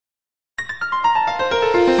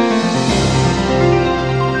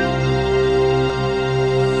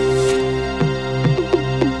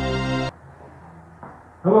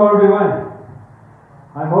everyone.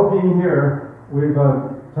 I'm hoping here we've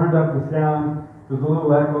turned up the sound. There's a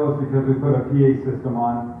little echoes because we put a PA system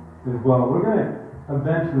on as well. We're going to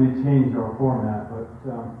eventually change our format, but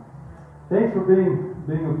thanks for being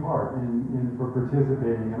a part and for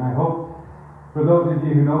participating. And I hope for those of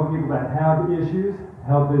you who know people that have issues,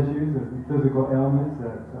 health issues, and physical ailments,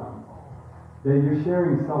 that you're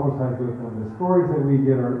sharing Cellercise with them. The stories that we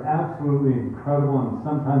get are absolutely incredible, and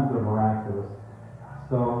sometimes they're miraculous.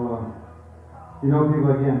 So,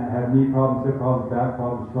 people again that have knee problems, hip problems, back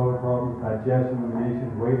problems, shoulder problems, digestion,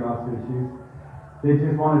 elimination, weight loss issues. They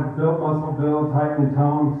just want to build muscle, tighten and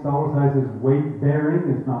tone. Cellercise is weight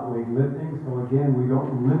bearing, it's not weight lifting. So again, we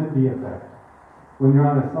don't limit the effect. When you're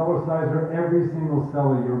on a Cellerciser, every single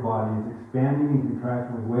cell of your body is expanding and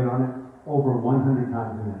contracting with weight on it over 100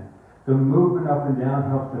 times a minute. The movement up and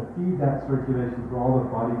down helps to feed that circulation through all the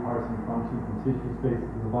body parts and functions and tissue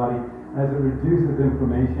spaces of the body as it reduces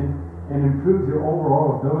inflammation and improves your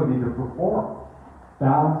overall ability to perform.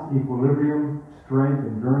 Balance, equilibrium, strength,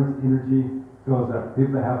 endurance, energy goes up.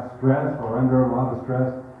 People that have stress or under a lot of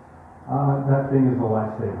stress, that thing is a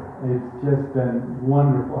lifesaver. It's just been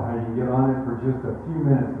wonderful how you can get on it for just a few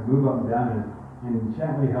minutes and move up and down and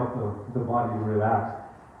gently help the body to relax.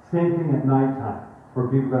 Same thing at nighttime. For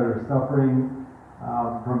people that are suffering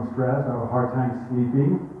from stress, have a hard time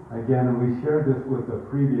sleeping. Again, and we shared this with the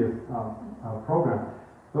previous program.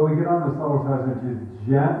 But we get on the Cellercise and just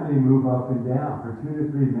gently move up and down for 2 to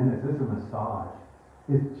 3 minutes. This is a massage.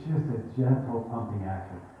 It's just a gentle pumping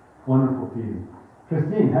action. Wonderful feeling.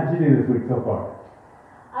 Christine, how'd you do this week so far?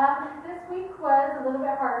 This week was a little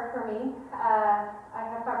bit harder for me. I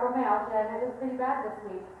have fibromyalgia, and it was pretty bad this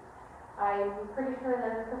week. I'm pretty sure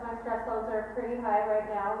that it's because my stress levels are pretty high right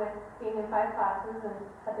now with being in 5 classes and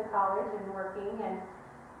at the college and working, and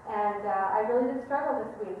I really did struggle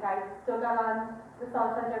this week. I still got on the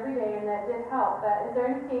Cellercise every day, and that did help. But is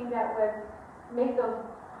there anything that would make those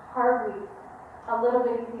hard weeks a little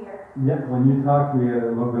bit easier? Yeah, when you talked to me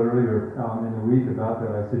a little bit earlier in the week about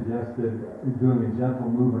that, I suggested doing a gentle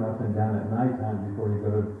movement up and down at nighttime before you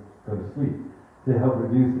go to sleep to help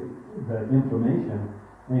reduce the inflammation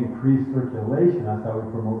and increase circulation. That's how we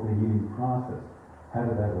promote the healing process. How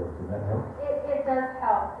did that work? Did that help? It does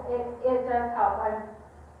help. It does help.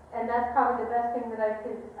 And that's probably the best thing that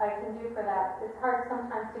I can do for that. It's hard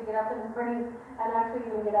sometimes to get up in the morning and actually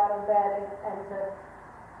even get out of bed and to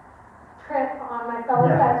trip on my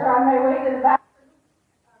Cellerciser on my way to the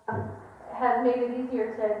bathroom. Has made it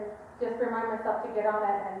easier to just remind myself to get on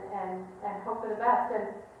it and hope for the best.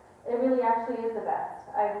 And it really actually is the best.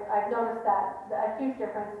 I've noticed that a huge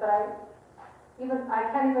difference, but I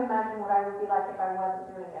can't even imagine what I would be like if I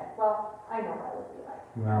wasn't doing it. Well, I know what I would be like.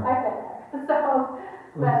 Wow. I've been there. So,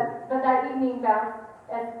 but that evening bounce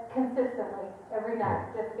consistently every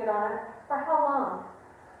night. Just get on it. For how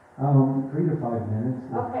long? 3 to 5 minutes.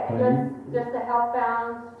 Okay, just to help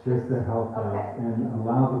bounce. Just to help bounce, okay. And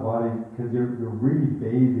allow the body, because you're really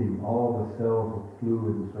bathing all the cells with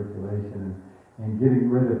fluid and circulation and getting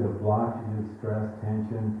rid of the blockages, stress,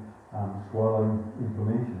 tension, swelling,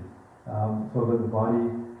 inflammation, so that the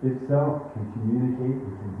body itself can communicate,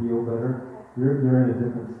 it can heal better. You're in a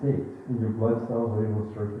different state, and your blood cells are able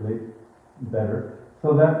to circulate better.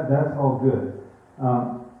 So that's all good.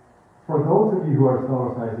 For those of you who are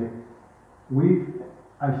Cellercising,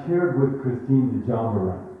 I shared with Christine the jump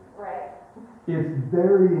run. Right. It's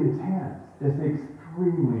very intense. It's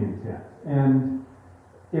extremely intense, and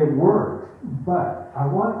it works. But I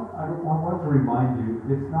want to remind you,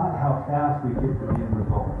 it's not how fast we get to the end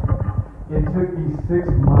result. It took me 6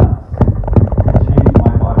 months to change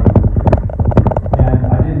my body and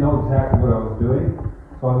I didn't know exactly what I was doing,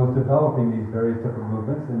 so I was developing these various different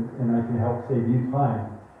movements, and I can help save you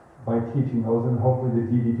time by teaching those, and hopefully the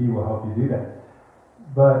DVD will help you do that.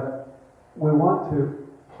 But we want to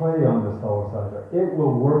play on the Cellerciser. It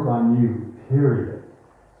will work on you, period.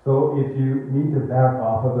 So if you need to back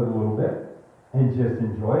off of it a little bit and just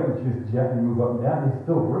enjoy it, just gently move up and down, it's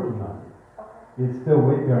still working on you. It's still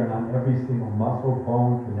weight bearing on every single muscle,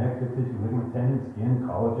 bone, connective tissue, ligament, tendon, skin,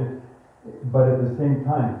 collagen. But at the same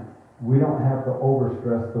time, we don't have to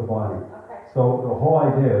overstress the body. Okay. So the whole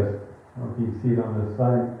idea is, I don't know if you can see it on the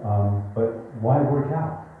side, but why work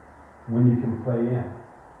out when you can play in?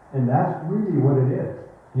 And that's really what it is.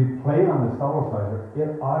 You play on the Cellerciser,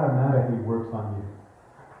 it automatically works on you.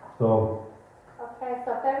 So. Okay,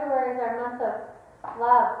 so February is our month of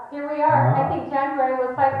love. Here we are. I think January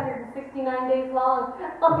was 569 days long,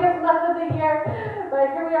 longest month of the year.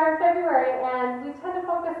 But here we are in February, and we tend to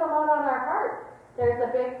focus a lot on our heart. There's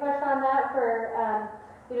a big push on that for,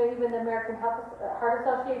 even the American Heart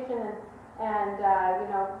Association and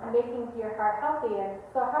making your heart healthy. And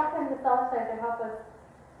so how can the Cellerciser help us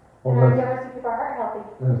in our endeavors to keep our heart healthy?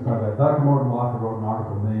 Let's talk about it. Dr. Morton Walker wrote an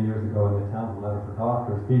article many years ago in the Townsend Letter for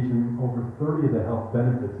Doctors featuring over 30 of the health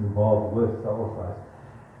benefits involved with Cellercise.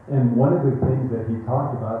 And one of the things that he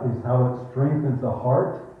talked about is how it strengthens the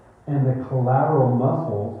heart and the collateral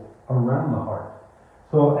muscles around the heart.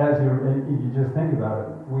 So if you just think about it,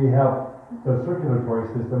 we have the circulatory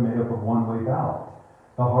system made up of one-way valves.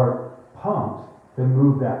 The heart pumps to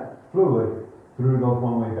move that fluid through those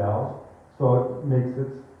one-way valves, so it makes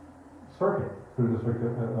its circuit through the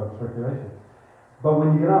circulation. But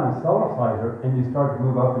when you get on a Cellerciser and you start to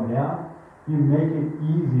move up and down, you make it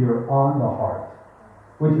easier on the heart,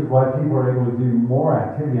 which is why people are able to do more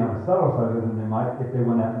activity on a Cellerciser than they might if they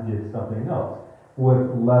went out and did something else,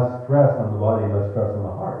 with less stress on the body and less stress on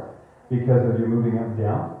the heart. Because as you're moving up and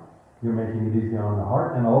down, you're making it easier on the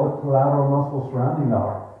heart and all the collateral muscles surrounding the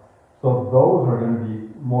heart. So those are going to be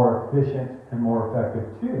more efficient and more effective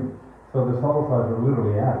too. So the Cellerciser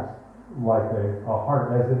literally acts like a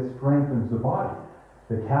heart as it strengthens the body.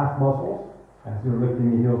 The calf muscles, as you're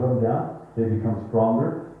lifting the heels up and down, they become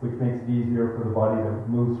stronger, which makes it easier for the body to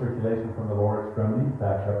move circulation from the lower extremity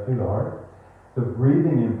back up to the heart. The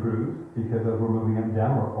breathing improves because as we're moving up and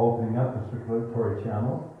down, we're opening up the circulatory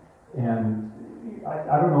channels. And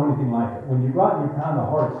I don't know anything like it. When you go out and you pound a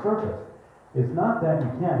hard surface, it's not that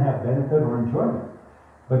you can't have benefit or enjoyment,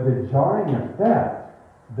 but the jarring effect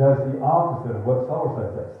does the opposite of what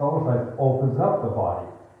Cellercise does. Cellercise opens up the body.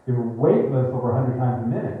 You're weightless over 100 times a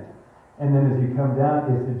minute, and then as you come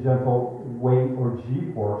down, it's a gentle weight or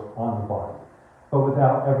G-force on the body, but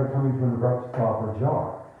without ever coming to an abrupt stop or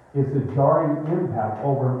jar. It's a jarring impact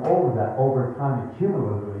over and over that, over time,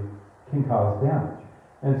 cumulatively, can cause damage.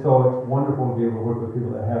 And so it's wonderful to be able to work with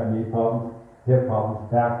people that have knee problems, hip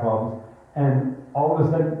problems, back problems, and all of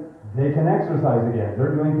a sudden, they can exercise again.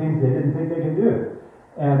 They're doing things they didn't think they could do.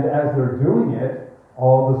 And as they're doing it,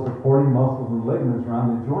 all the supporting muscles and ligaments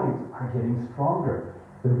around the joints are getting stronger.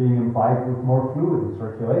 They're being imbibed with more fluid and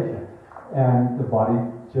circulation. And the body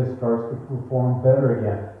just starts to perform better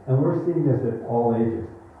again. And we're seeing this at all ages.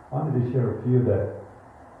 I wanted to share a few of the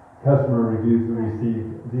customer reviews we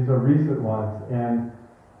received. These are recent ones, and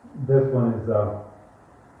this one is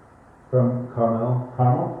from Carmel.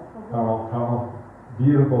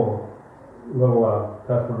 Beautiful little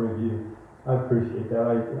customer review. I appreciate that.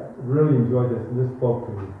 I really enjoyed this, and this spoke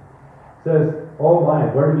to me. It says, "Oh my,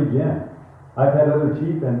 where to begin? I've had other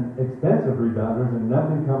cheap and expensive rebounders, and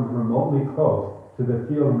nothing comes remotely close to the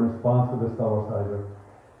feel and response of the Cellerciser.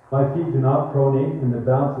 My feet do not pronate, and the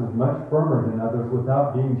bounce is much firmer than others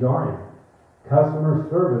without being jarring. Customer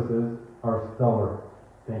services are stellar.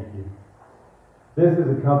 Thank you." This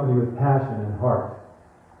is a company with passion and heart.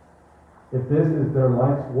 If this is their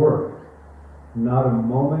life's work, not a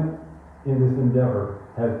moment in this endeavor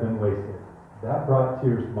has been wasted. That brought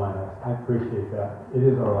tears to my eyes. I appreciate that. It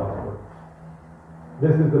is our life's work.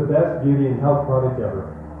 This is the best beauty and health product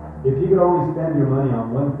ever. If you could only spend your money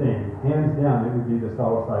on one thing, hands down, it would be the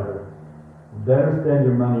Cellerciser. Better spend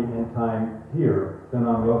your money and time here than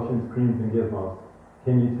on lotions, creams, and gizmos.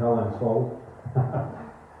 Can you tell I'm sold?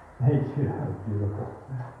 Thank you. That was beautiful.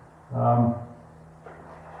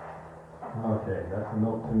 Okay, that's a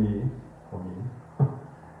note to me. For me.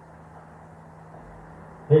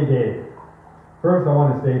 Hey, Dave. First, I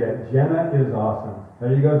want to say that Jenna is awesome.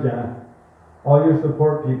 There you go, Jenna. All your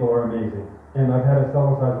support people are amazing. And I've had a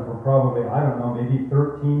Cellerciser for probably, I don't know, maybe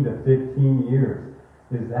 13 to 15 years.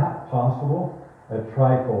 Is that possible? A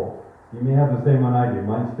trifold. You may have the same one I do.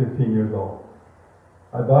 Mine's 15 years old.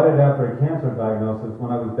 I bought it after a cancer diagnosis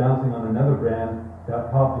when I was bouncing on another brand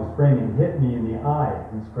that popped a spring and hit me in the eye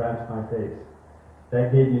and scratched my face. They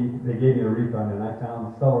gave me a refund, and I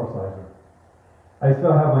found Cellerciser. I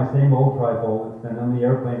still have my same old trifold. It's been on the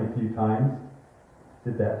airplane a few times.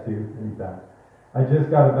 Did that too, anytime. I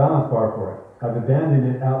just got a balance bar for it. I've abandoned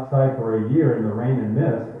it outside for a year in the rain and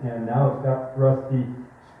mist, and now it's got rusty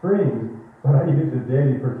springs, but I use it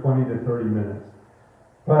daily for 20 to 30 minutes.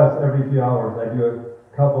 Plus, every few hours, I do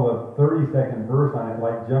a couple of 30-second bursts on it,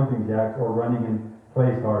 like jumping jacks or running in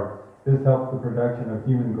place hard. This helps the production of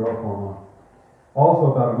human growth hormone.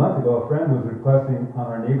 Also, about a month ago, a friend was requesting on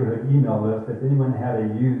our neighborhood email list if anyone had a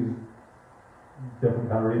used different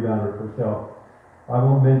kind of rebounder for sale. I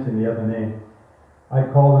won't mention the other name. I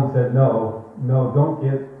called and said, no, don't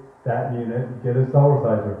get that unit, get a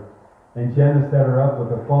Cellerciser. And Jenna set her up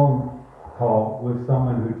with a phone call with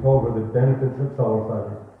someone who told her the benefits of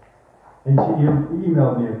Cellerciser. And she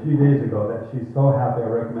emailed me a few days ago that she's so happy I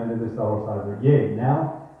recommended the Cellerciser. Yay,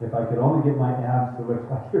 now, if I could only get my abs to look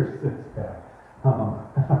like your six-pack.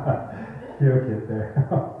 You'll get there.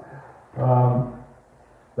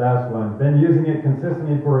 Last one. Been using it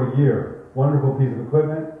consistently for a year. Wonderful piece of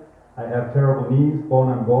equipment. I have terrible knees,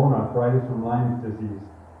 bone-on-bone arthritis from Lyme's disease.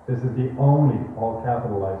 This is the only, all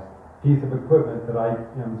capitalized, piece of equipment that I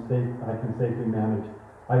can safely manage.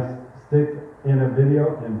 I stick in a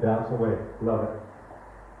video and bounce away. Love it.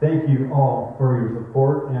 Thank you all for your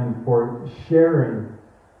support and for sharing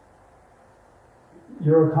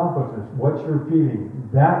your accomplishments, what you're feeling.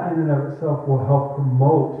 That in and of itself will help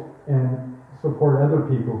promote and support other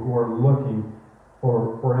people who are looking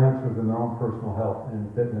for answers in their own personal health and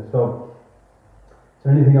fitness. So, is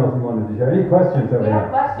there anything else you wanted to share? Any questions that we have?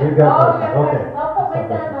 Questions. We've got questions. Okay. I'll put my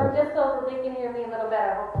thumb on just so they can hear me a little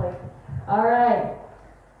better, hopefully. All right.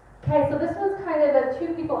 Okay, so this was kind of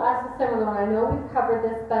two people asked a similar one. I know we've covered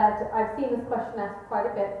this, but I've seen this question asked quite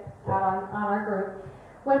a bit on our group.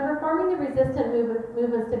 When performing the resistant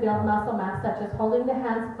movements to build muscle mass, such as holding the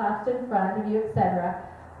hands clasped in front of you, etc.,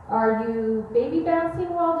 are you baby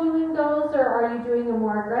bouncing while doing those, or are you doing a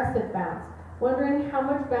more aggressive bounce? Wondering how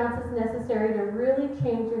much bounce is necessary to really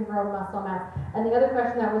change and grow muscle mass. And the other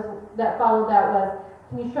question that followed that was,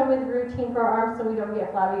 can you show me the routine for our arms so we don't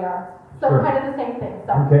get flabby arms? So sure. Kind of the same thing.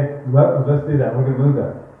 So. Okay, let's do that. We're going to move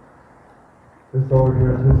that. This over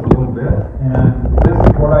here just a little bit, and this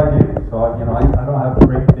is what I do. So I don't have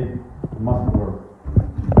great big muscular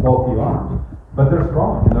bulky arms, but they're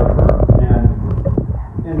strong and they're firm.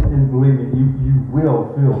 And believe me, you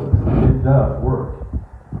will feel this. It does work.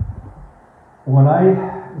 When I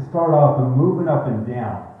start off, the movement up and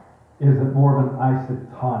down is more of an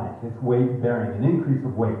isotonic. It's weight bearing, an increase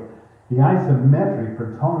of weight. The isometric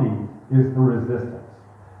for toning is the resistance.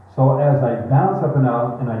 So as I bounce up and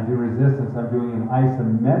out and I do resistance, I'm doing an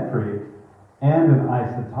isometric and an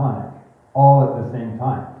isotonic all at the same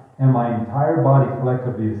time. And my entire body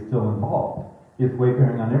collectively is still involved. It's weight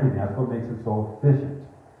bearing on everything. That's what makes it so efficient.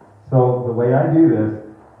 So the way I do this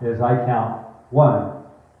is I count 1,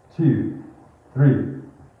 2, 3,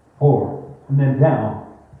 4, and then down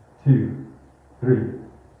 2, 3,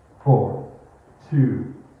 4,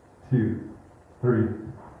 2, 2, 3,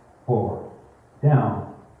 4,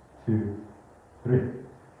 down 2, 3,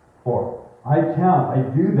 4. I count. I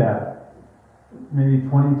do that maybe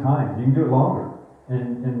 20 times. You can do it longer,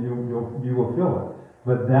 and you will feel it.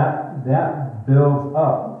 But that builds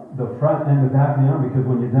up the front and the back of the arm, because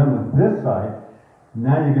when you're done with this side,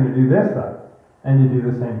 now you're going to do this side, and you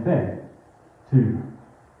do the same thing. 2,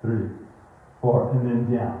 3, 4, and then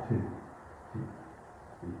down 2,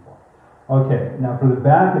 3, 4. Okay, now for the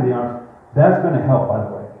back of the arms, that's going to help, by the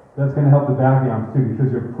way. That's going to help the back of the arms too,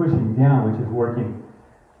 because you're pushing down, which is working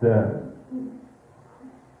the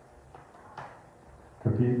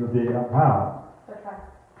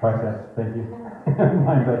triceps, thank you.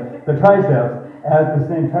 the triceps at the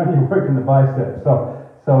same time you're working the biceps. So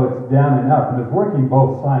it's down and up, and it's working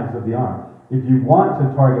both sides of the arm. If you want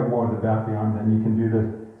to target more of the back of the arm, then you can do the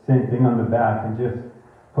same thing on the back and just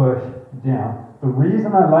push down. The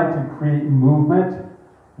reason I like to create movement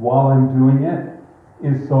while I'm doing it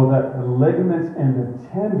is so that the ligaments and the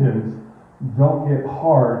tendons don't get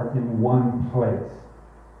hard in one place.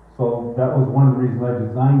 So that was one of the reasons I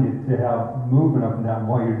designed it, to have movement up and down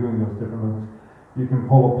while you're doing those different movements. You can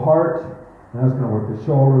pull apart, and that's going to work the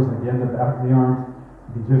shoulders, and again the back of the arms.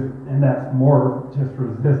 You can and that's more just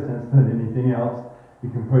resistance than anything else. You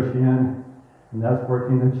can push in, and that's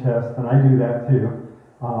working the chest, and I do that too.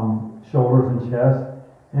 Shoulders and chest.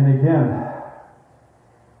 And again,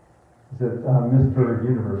 is it Mr.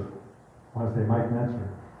 Universe? I want to say Mike Menzer.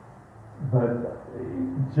 But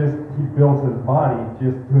he builds his body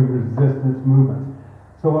just doing resistance movements.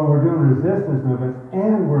 So when we're doing resistance movements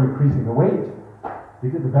and we're increasing the weight, we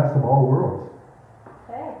get the best of all worlds.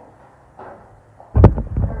 Okay. All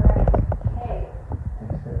right. Okay.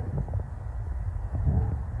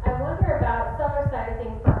 I wonder about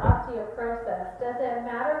Cellercising for osteoporosis. Does it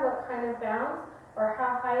matter what kind of bounce or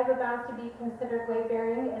how high of a bounce to be considered weight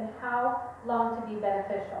bearing, and how long to be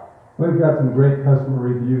beneficial? We've got some great customer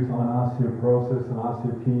reviews on osteoporosis and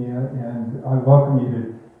osteopenia, and I welcome you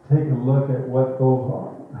to take a look at what those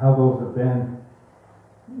are, how those have been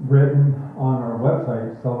written on our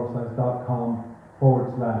website,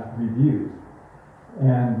 cellercise.com/reviews.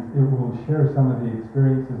 And it will share some of the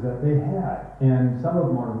experiences that they had. And some of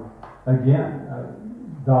them are, again,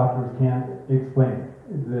 doctors can't explain it.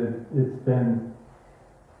 That it's been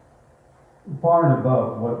far and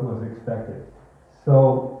above what was expected.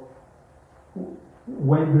 So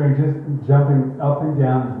weight bearing, just jumping up and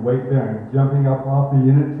down is weight bearing. Jumping up off the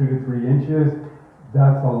unit 2 to 3 inches,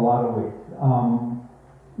 that's a lot of weight.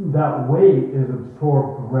 That weight is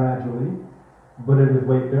absorbed gradually but it is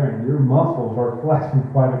weight bearing. Your muscles are flexing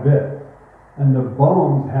quite a bit. And the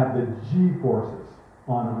bones have the G-forces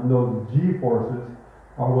on them. And those G-forces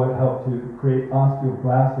are what help to create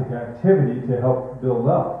osteoblastic activity to help build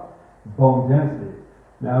up bone density.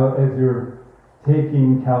 Now, as you're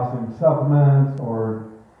taking calcium supplements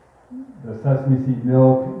or the sesame seed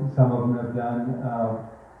milk, some of them have done,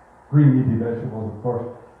 green leafy vegetables, of course,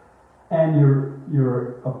 and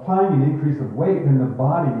you're applying an increase of weight in the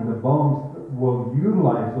body, the bones will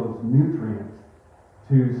utilize those nutrients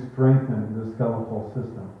to strengthen the skeletal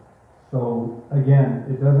system. So again,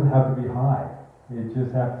 it doesn't have to be high. It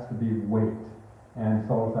just happens to be weight, and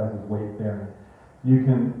Cellercise is weight bearing. You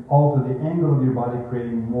can alter the angle of your body,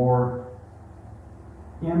 creating more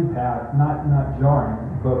impact, not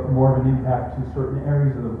jarring, but more of an impact to certain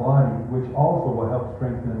areas of the body, which also will help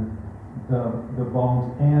strengthen the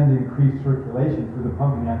bones and increase circulation through the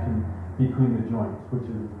pumping action between the joints, which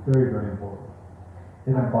is very, very important.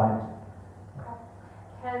 It imbides.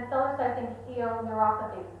 Can Cellercising heal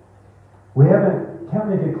neuropathy? We can't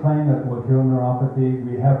make a claim that it will heal neuropathy.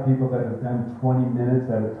 We have people that have done 20 minutes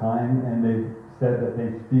at a time, and they've said that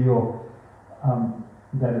they feel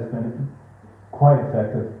that it's been quite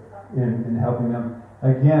effective in helping them.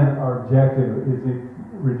 Again, our objective is to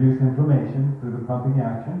reduce inflammation through the pumping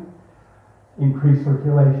action, increase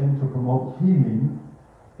circulation to promote healing,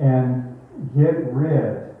 and get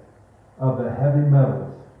rid of the heavy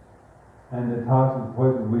metals and the toxins,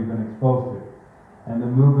 poisons we've been exposed to. And the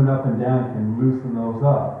movement up and down can loosen those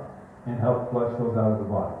up and help flush those out of the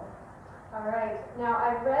body. All right. Now,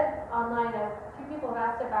 I've read online, a few people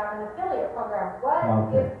have asked about an affiliate program.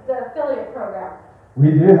 What is the affiliate program?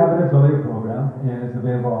 We do have an affiliate program, and it's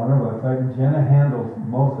available on our website. And Jenna handles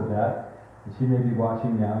most of that. And she may be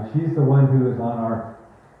watching now. She's the one who is on our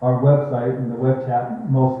website and the web chat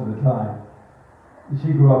most of the time.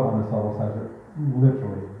 She grew up on the Cellerciser,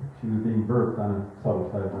 literally. She was being birthed on a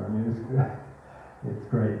Cellerciser. I mean, it's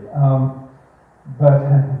great. But I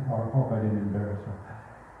hope I didn't embarrass her.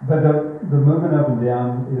 But the movement up and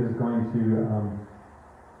down is going to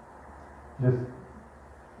just.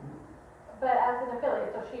 But as an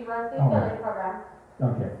affiliate, so she runs the affiliate program.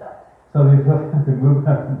 Okay. So the movement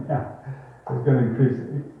up and down is going to increase.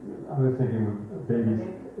 I was thinking with babies,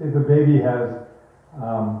 if a baby has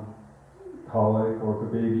colic, or if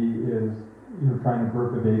a baby is, you're trying to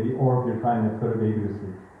birth a baby, or if you're trying to put a baby to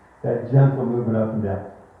sleep, that gentle movement up and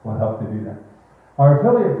down will help to do that. Our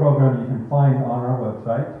affiliate program you can find on our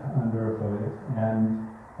website under affiliates, and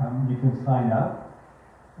you can sign up.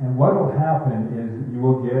 And what will happen is you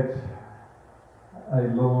will get a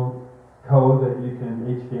little code that you can,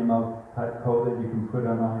 HTML type code that you can put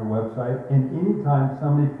on your website. And anytime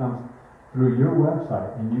somebody comes through your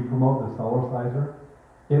website and you promote the Cellerciser,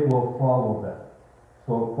 it will follow them.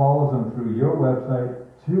 So it follows them through your website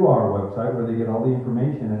to our website where they get all the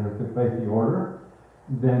information, and if they place the order,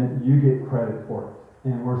 then you get credit for it.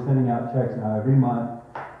 And we're sending out checks now every month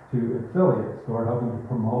to affiliates who are helping to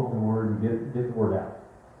promote the word and get the word out.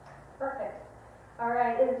 Perfect. All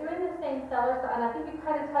right. Is doing the same Cellercise, and I think you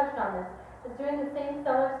kind of touched on this, is doing the same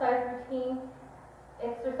Cellercise routine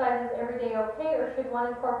exercises every day okay, or should one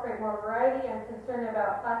incorporate more variety? I'm concerned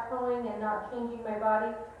about plateauing and not changing my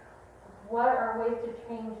body. What are ways to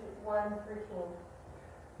change one's routine?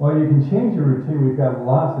 Well, you can change your routine. We've got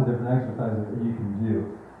lots of different exercises that you can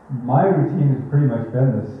do. My routine has pretty much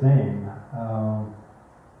been the same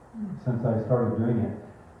since I started doing it.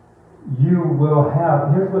 You will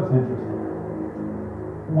have, here's what's interesting.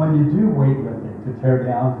 When you do weightlifting to tear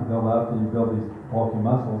down, to build up, and you build these bulky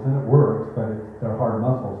muscles, and it works, but they're hard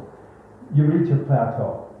muscles, you reach a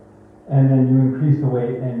plateau. And then you increase the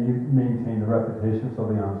weight and you maintain the repetition so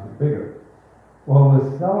the arms get bigger. Well,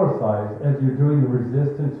 with Cellercise, as you're doing the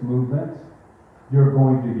resistance movements, you're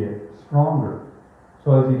going to get stronger.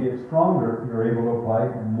 So as you get stronger, you're able to apply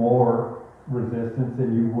more resistance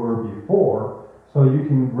than you were before, so you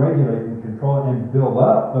can regulate and control and build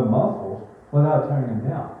up the muscles without tearing them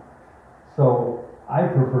down. So I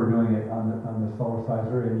prefer doing it on the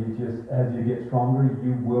Cellerciser, and you just, as you get stronger,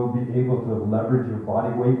 you will be able to leverage your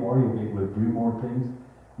body weight more. You'll be able to do more things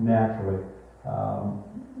naturally.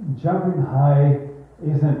 Jumping high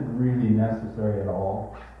isn't really necessary at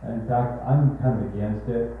all. In fact, I'm kind of against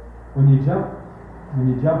it. When you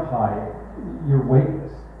jump high, you're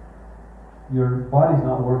weightless. Your body's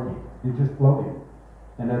not working. You're just floating.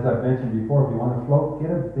 And as I've mentioned before, if you want to float, get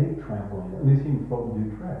a big trampoline. At least you can float and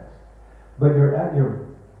do tricks. But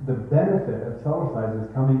the benefit of Cellercise is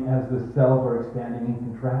coming as the cells are expanding and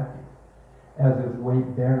contracting, as it's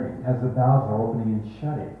weight bearing, as the valves are opening and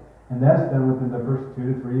shutting. And that's done within the first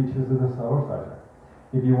 2 to 3 inches of the Cellerciser.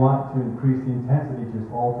 If you want to increase the intensity,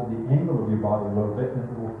 just alter the angle of your body a little bit, and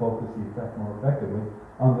it will focus the effect more effectively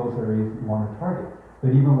on those areas you want to target.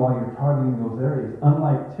 But even while you're targeting those areas,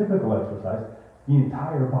 unlike typical exercise, the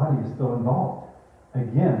entire body is still involved.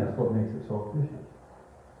 Again, that's what makes it so efficient.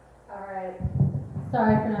 All right.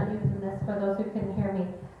 Sorry for not using this for those who couldn't hear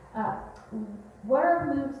me. What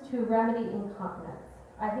are moves to remedy incontinence?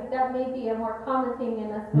 I think that may be a more common thing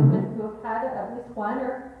in us women who have had at least one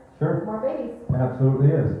or more babies.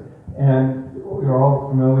 Absolutely is. And you're all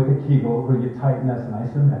familiar with the Kegel, where you tighten as an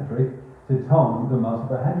isometric to tone the muscle.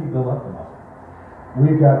 But how do you build up the muscle?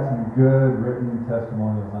 We've got some good written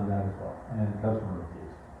testimonials on that as well, and customer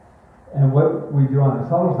reviews. And what we do on the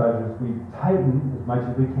Cellerciser is we tighten as much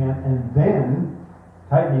as we can, and then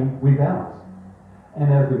tightening, we balance.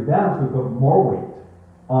 And as we balance, we put more weight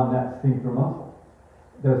on that sphincter muscle.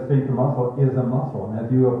 The sphincter muscle is a muscle, and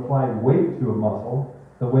as you apply weight to a muscle,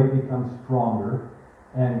 the weight becomes stronger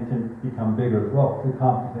and can become bigger as well to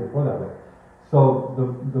compensate for that weight. So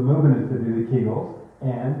the movement is to do the Kegels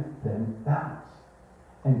and then balance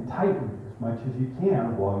and tighten as much as you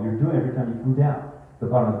can while you're doing it. Every time you come down the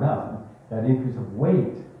bottom of the mountain, that increase of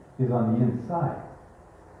weight is on the inside.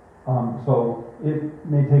 So it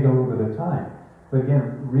may take a little bit of time, but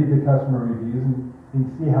again, read the customer reviews and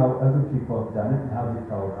see how other people have done it and how they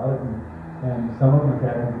felt about it, and some of them have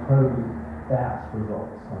had incredibly fast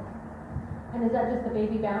results. So. And is that just the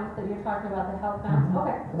baby bounce that you're talking about, the health bounce?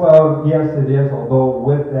 Okay. Well, yes, it is, although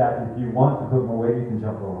with that, if you want to put more weight, you can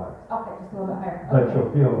jump a little higher. Okay, just a little bit higher. But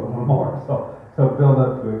you'll feel a little more, so build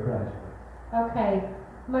up to it gradually. Okay.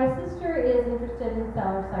 My sister is interested in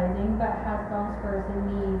Cellercising, but has bone spurs and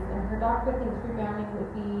knees, and her doctor thinks rebounding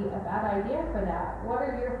would be a bad idea for that. What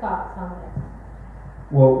are your thoughts on this?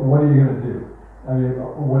 Well, what are you going to do? I mean,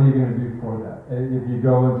 what are you going to do for that? If you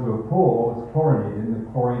go into a pool, it's chlorinated, and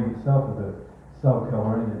the chlorine itself is a cell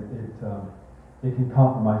killer, and it can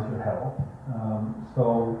compromise your health.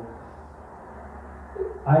 So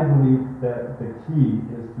I believe that the key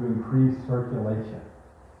is to increase circulation.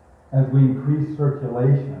 As we increase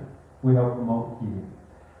circulation, we help promote healing.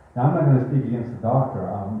 Now, I'm not going to speak against the doctor.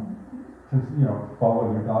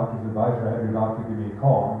 Follow your doctor's advice or have your doctor give me a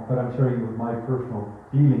call. But I'm sharing with my personal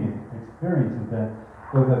feeling and experience of that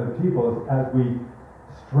with other people is as we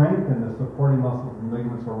strengthen the supporting muscles and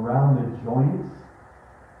ligaments around the joints,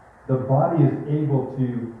 the body is able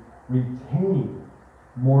to retain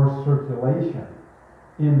more circulation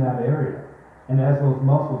in that area. And as those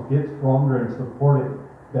muscles get stronger and support it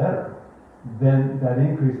better, then that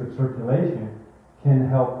increase of circulation can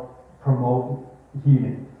help promote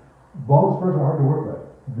healing. Bone spurs are hard to work with.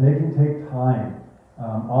 They can take time.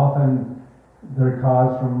 Often they're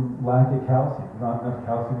caused from lack of calcium. There's not enough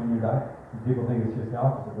calcium in your diet. People think it's just the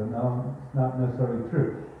opposite, but no, it's not necessarily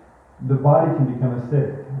true. The body can become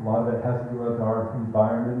acidic. A lot of it has to do with our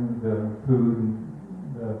environment, the food, and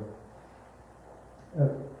the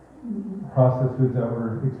processed foods that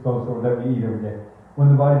we're exposed to or that we eat every day. When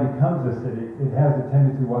the body becomes acidic, it has a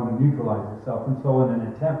tendency to want to neutralize itself. And so in an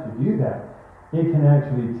attempt to do that, it can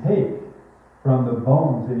actually take from the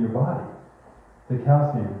bones in your body the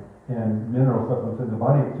calcium and mineral supplements in the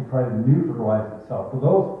body to try to neutralize itself.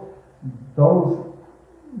 So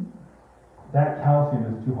that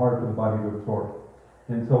calcium is too hard for the body to absorb.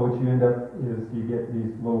 And so what you end up is you get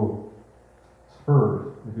these little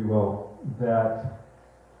spurs, if you will, that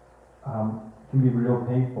can be real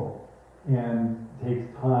painful and takes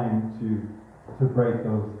time to break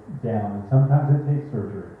those down. And sometimes it takes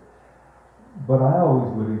surgery. But I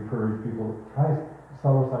always would encourage people to try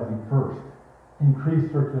Cellercising first.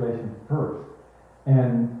 Increase circulation first.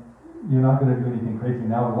 And you're not going to do anything crazy.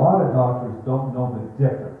 Now, a lot of doctors don't know the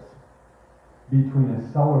difference between a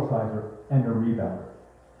Cellerciser and a rebounder.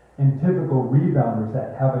 And typical rebounders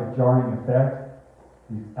that have a jarring effect,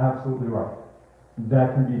 he's absolutely right.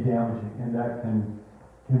 That can be damaging, and that can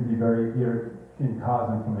be can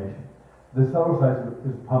cause inflammation. The Cellerciser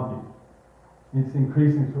is pumping. It's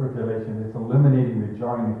increasing circulation. It's eliminating the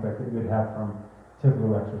jarring effect that you would have from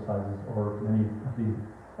typical exercises or many of the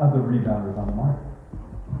other rebounders on the market.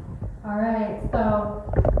 All right, so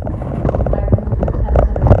I can attest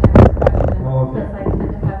to the next question because I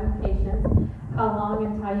tend to have impatience. How long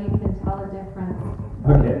until you can tell the difference?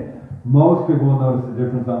 Okay, most people will notice the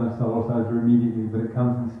difference on the Cellerciser immediately, but it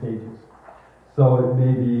comes in stages. So it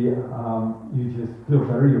may be you just feel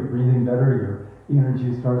better, you're breathing better, your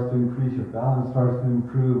energy starts to increase, your balance starts to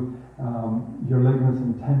improve, your ligaments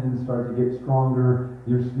and tendons start to get stronger,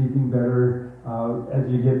 you're sleeping better. As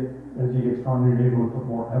you get stronger, you're able to put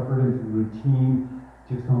more effort into the routine.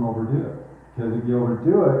 Just don't overdo it, because if you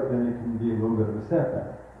overdo it, then it can be a little bit of a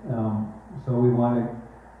setback. So we want to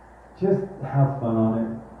just have fun on it,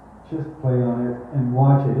 just play on it, and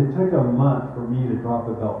watch it. It took a month for me to drop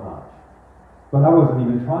the belt notch, but I wasn't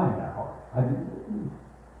even trying that hard. I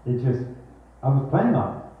was playing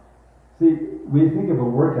on it. See, we think of a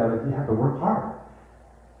workout as you have to work hard.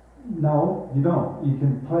 No, you don't. You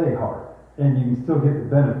can play hard, and you can still get the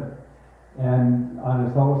benefit. And on a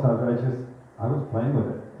Cellerciser, I was playing with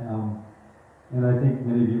it. And I think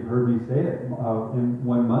many of you have heard me say it. In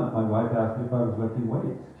 1 month, my wife asked me if I was lifting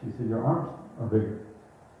weights. She said, "Your arms are bigger."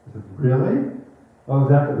 I said, "Really?" Well, it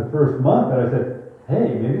was after the first month that I said,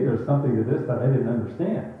 "Hey, maybe there's something to this that I didn't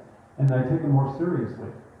understand." And I took it more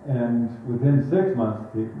seriously. And within 6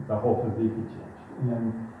 months, the whole physique had changed.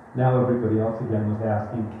 And now everybody else again was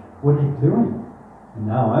asking, "What are you doing?" And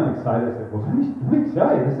now I'm excited. I said, "Well, let me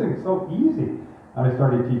tell you, this thing's so easy." And I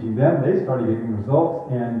started teaching them. They started getting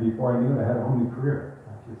results. And before I knew it, I had a whole new career.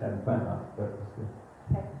 I just hadn't planned on it, but it was good.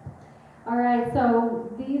 Okay. All right, so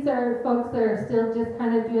these are folks that are still just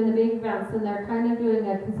kind of doing the baby bounce, and they're kind of doing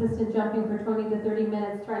a consistent jumping for 20 to 30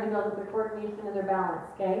 minutes, trying to build up the coordination of their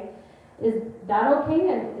balance, okay? Is that okay?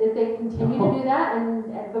 And if they continue to do that, and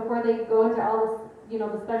before they go into all this,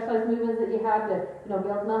 the specialized movements that you have to, build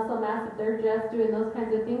muscle mass, if they're just doing those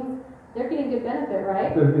kinds of things, they're getting good benefit,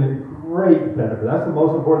 right? They're getting great benefit. That's the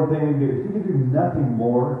most important thing we can do. If you can do nothing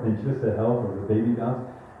more than just the health or the baby bounce,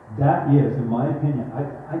 that is, in my opinion,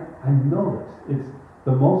 I know this. It's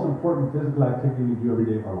the most important physical activity we do every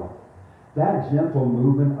day of our life. That gentle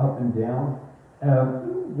movement up and down,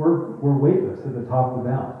 we're weightless at the top of the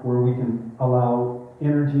bounce, where we can allow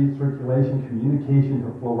energy, circulation, communication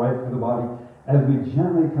to flow right through the body. As we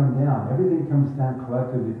gently come down, everything comes down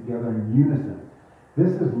collectively together in unison.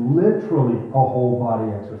 This is literally a whole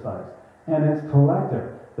body exercise, and it's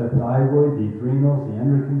collective. The thyroid, the adrenals, the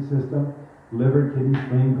endocrine system, liver, kidney,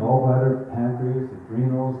 spleen, gallbladder, pancreas,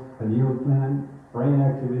 adrenals, pineal gland, brain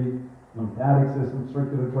activity, lymphatic system,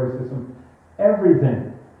 circulatory system,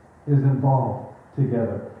 everything is involved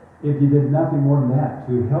together. If you did nothing more than that,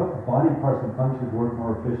 to help body parts and functions work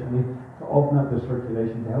more efficiently, to open up the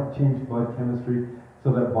circulation, to help change blood chemistry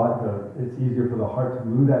so that it's easier for the heart to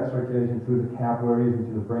move that circulation through the capillaries,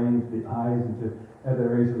 into the brain, into the eyes, into other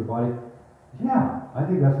areas of the body. Yeah, I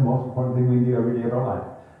think that's the most important thing we can do every day of our life.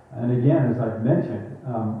 And again, as I've mentioned,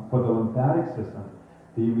 for the lymphatic system,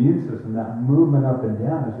 the immune system, that movement up and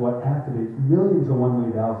down is what activates millions of one-way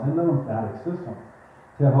valves in the lymphatic system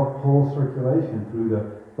to help pull circulation through the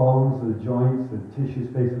bones, the joints, the tissue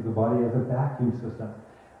space of the body as a vacuum system,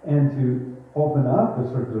 and to open up the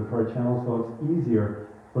circulatory channel so it's easier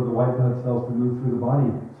for the white blood cells to move through the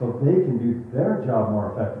body so they can do their job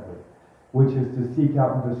more effectively, which is to seek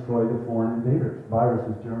out and destroy the foreign invaders,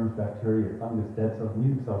 viruses, germs, bacteria, fungus, dead cells,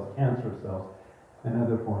 mutant cells, cancer cells, and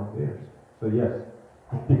other foreign invaders. So yes.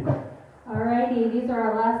 Alrighty, these are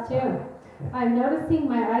our last two. I'm noticing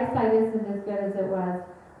my eyesight isn't as good as it was.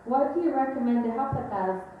 What do you recommend to help with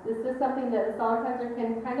that? Is this something that the Cellerciser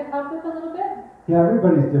can kind of help with a little bit? Yeah,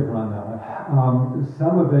 everybody's different on that one.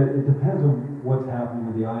 Some of it depends on what's happening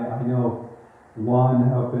with the eye. I know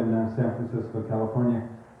Juan up in San Francisco, California,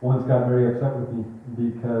 once got very upset with me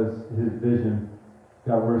because his vision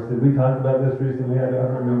got worse. Did we talk about this recently? I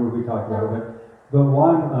don't remember if we talked about it. But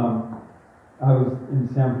Juan, I was in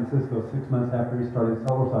San Francisco 6 months after he started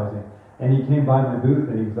Cellercising, and he came by my booth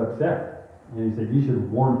and he was upset. And he said, "You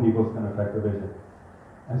should warn people it's going to affect their vision."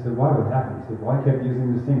 I said, "Why would it happen?" He said, "Well, I kept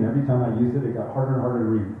using this thing, and every time I used it, it got harder and harder to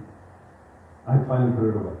read. I finally put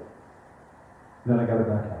it away. Then I got it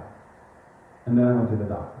back out. And then I went to the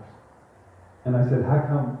doctors. And I said, how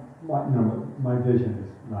come my vision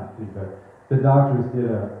is not getting better?" The doctors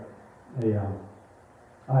did a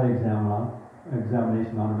eye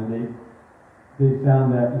examination on him, and they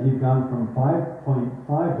found that he'd gone from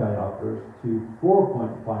 5.5 diopters to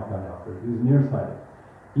 4.5 diopters. He was nearsighted.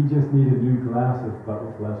 He just needed new glasses, but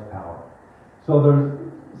with less power. So there's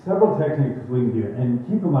several techniques we can do. And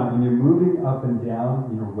keep in mind, when you're moving up and down,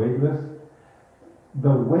 you're weightless, the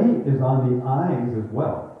weight is on the eyes as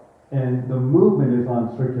well. And the movement is on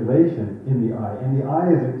circulation in the eye. And the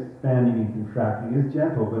eye is expanding and contracting. It's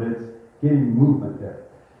gentle, but it's getting movement there.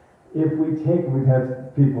 If we've had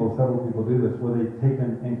several people do this, where they've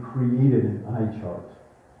taken and created an eye chart.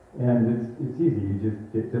 And it's easy. You just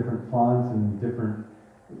get different fonts and different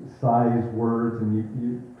size words, and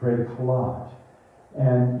you create a collage.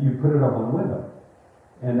 And you put it up on the window.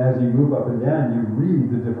 And as you move up and down, you read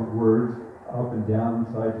the different words up and down,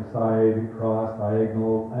 side to side, across,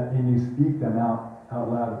 diagonal, and you speak them out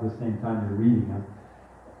loud at the same time you're reading them.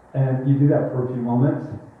 And you do that for a few moments,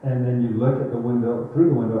 and then you look at through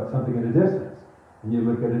the window at something at a distance. And you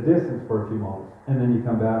look at a distance for a few moments. And then you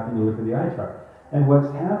come back and you look at the eye chart. And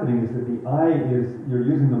what's happening is that the eye is, you're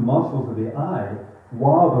using the muscles of the eye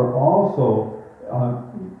while they're also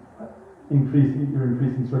you're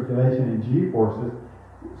increasing circulation and G-forces.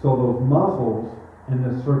 So those muscles and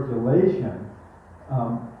the circulation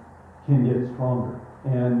can get stronger.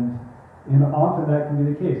 And often that can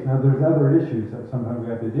be the case. Now there's other issues that sometimes we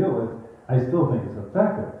have to deal with. I still think it's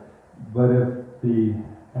effective. But if the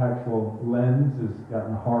actual lens has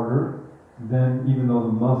gotten harder, then even though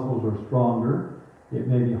the muscles are stronger, it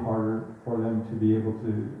may be harder for them to be able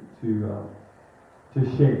to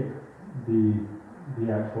shape the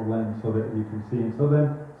actual lens so that you can see. And so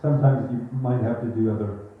then sometimes you might have to do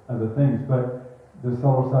other things. But the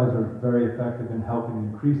Cellerciser is very effective in helping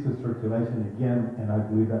increase the circulation again, and I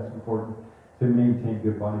believe that's important to maintain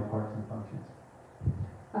good body parts and functions.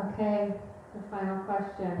 Okay, the final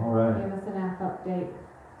question. All right. Give us an app update.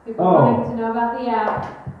 People wanting to know about the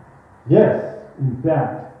app. Yes, in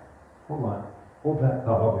fact, hold on. Hold that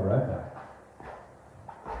thought, I'll be right back.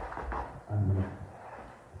 I'm going to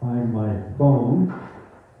find my phone.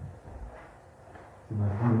 Is my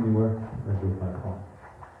phone anywhere? Where's my phone?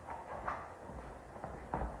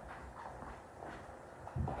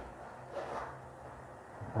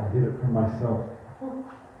 I hid it from myself.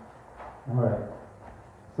 Alright.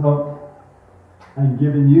 So, I'm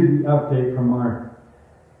giving you the update from our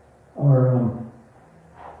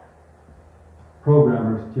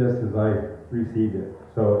programmers just as I received it.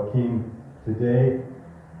 So it came today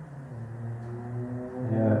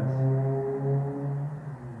at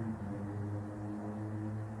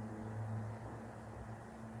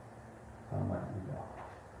how much we go?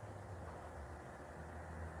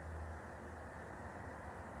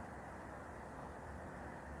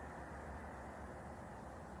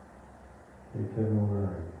 Hey Kevin, where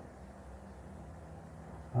are you?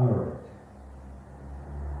 All right.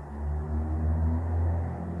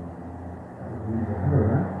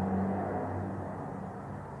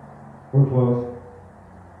 We're close.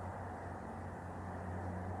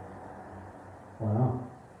 Wow.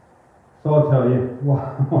 So I'll tell you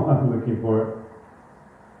while I'm looking for it.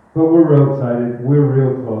 But we're real excited. We're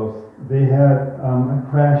real close. They had a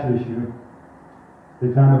crash issue.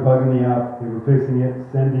 They found a bug in the app. They were fixing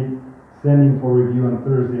it, sending for review on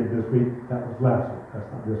Thursday of this week. That was last week.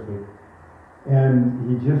 That's not this week.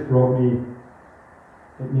 And he just wrote me,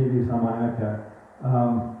 maybe it's on my iPad,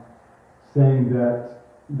 saying that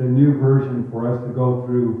the new version for us to go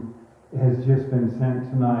through has just been sent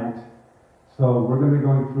tonight. So we're going to be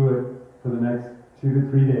going through it for the next 2 to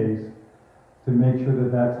 3 days to make sure that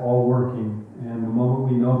that's all working. And the moment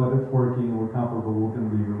we know that it's working and we're comfortable, we're going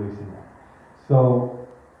to be releasing it. So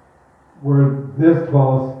we're this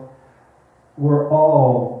close. We're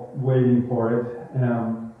all waiting for it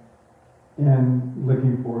and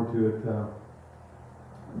looking forward to it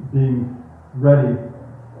being ready.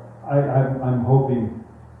 I'm hoping.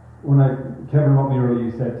 Kevin wrote me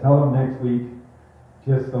earlier, he said, tell him next week,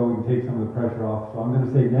 just so we can take some of the pressure off. So I'm going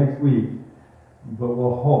to say next week, but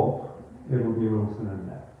we'll hope it'll be a little sooner than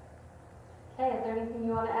that. Okay, is there anything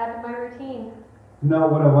you want to add to my routine? No,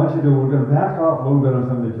 what I want you to do, we're going to back off a little bit on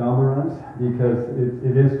some of the jumper runs, because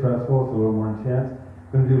it is stressful, it's a little more intense.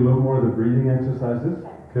 We're going to do a little more of the breathing exercises,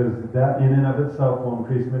 because that in and of itself will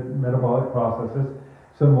increase metabolic processes.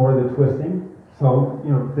 Some more of the twisting. So,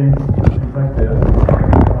 things like this.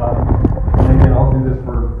 And again, I'll do this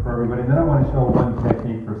for everybody. Then I want to show one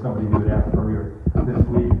technique for somebody who had asked earlier this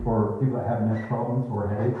week for people that have neck problems or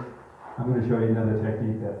headaches. I'm going to show you another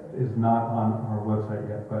technique that is not on our website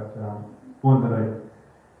yet, but one that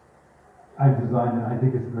I designed and I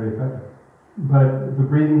think it's very effective. But the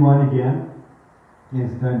breathing one, again,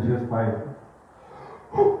 is done just by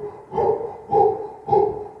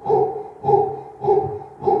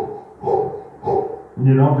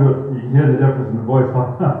you don't do it, you hear the difference in the voice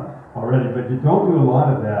already, but you don't do a lot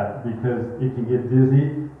of that because it can get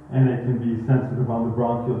dizzy and it can be sensitive on the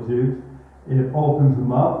bronchial tubes. It opens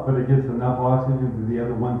them up, but it gets enough oxygen to the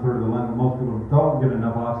other 1/3 of the lung that most people don't get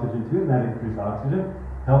enough oxygen to, and that increased oxygen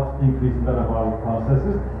helps increase metabolic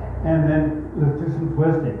processes. And then let's do some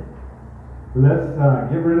twisting. Let's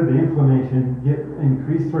get rid of the inflammation, get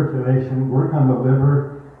increased circulation, work on the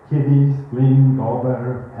liver, kidneys, spleen,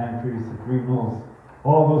 gallbladder, pancreas, adrenals,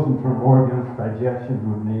 all those internal organs, digestion,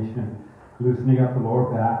 rumination, loosening up the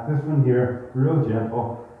lower back. This one here, real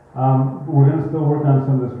gentle. We're going to still work on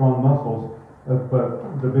some of the strong muscles,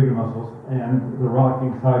 but the bigger muscles, and the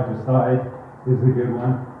rocking side to side is a good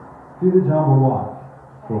one. Do the jumbo walk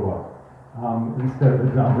for a while instead of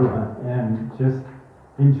the jumbo run, and just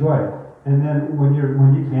enjoy it. And then when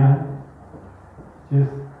you can,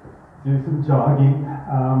 just do some jogging.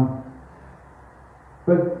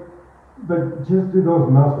 But But just do those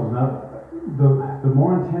muscles. Now, the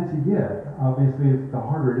more intense you get, obviously, the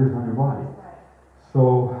harder it is on your body.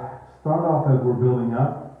 So start off as we're building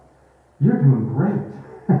up. You're doing great,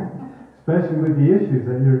 especially with the issues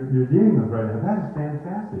that you're dealing with right now. That is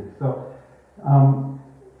fantastic. So,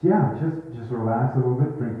 yeah, just relax a little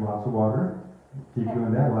bit. Drink lots of water. Keep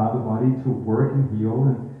doing that. Allow the body to work and heal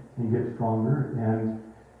and get stronger, and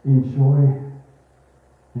enjoy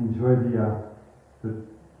the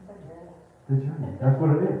journey. That's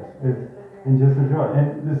what it is. And just enjoy.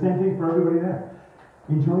 And the same thing for everybody there.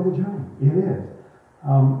 Enjoy the journey. It is.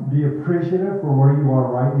 Be appreciative for where you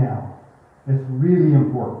are right now. It's really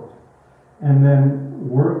important. And then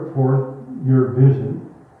work toward your vision,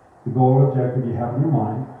 the goal or objective you have in your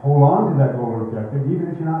mind. Hold on to that goal or objective, even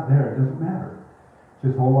if you're not there. It doesn't matter.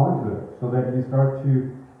 Just hold on to it so that you start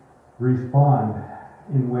to respond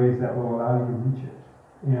in ways that will allow you to reach it.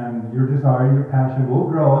 And your desire, your passion will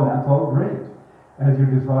grow, and that's all great. As your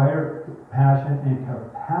desire, passion, and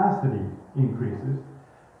capacity increases,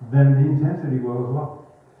 then the intensity will as well.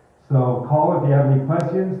 So call if you have any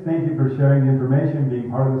questions. Thank you for sharing the information, being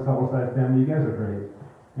part of the Cellercise family. You guys are great.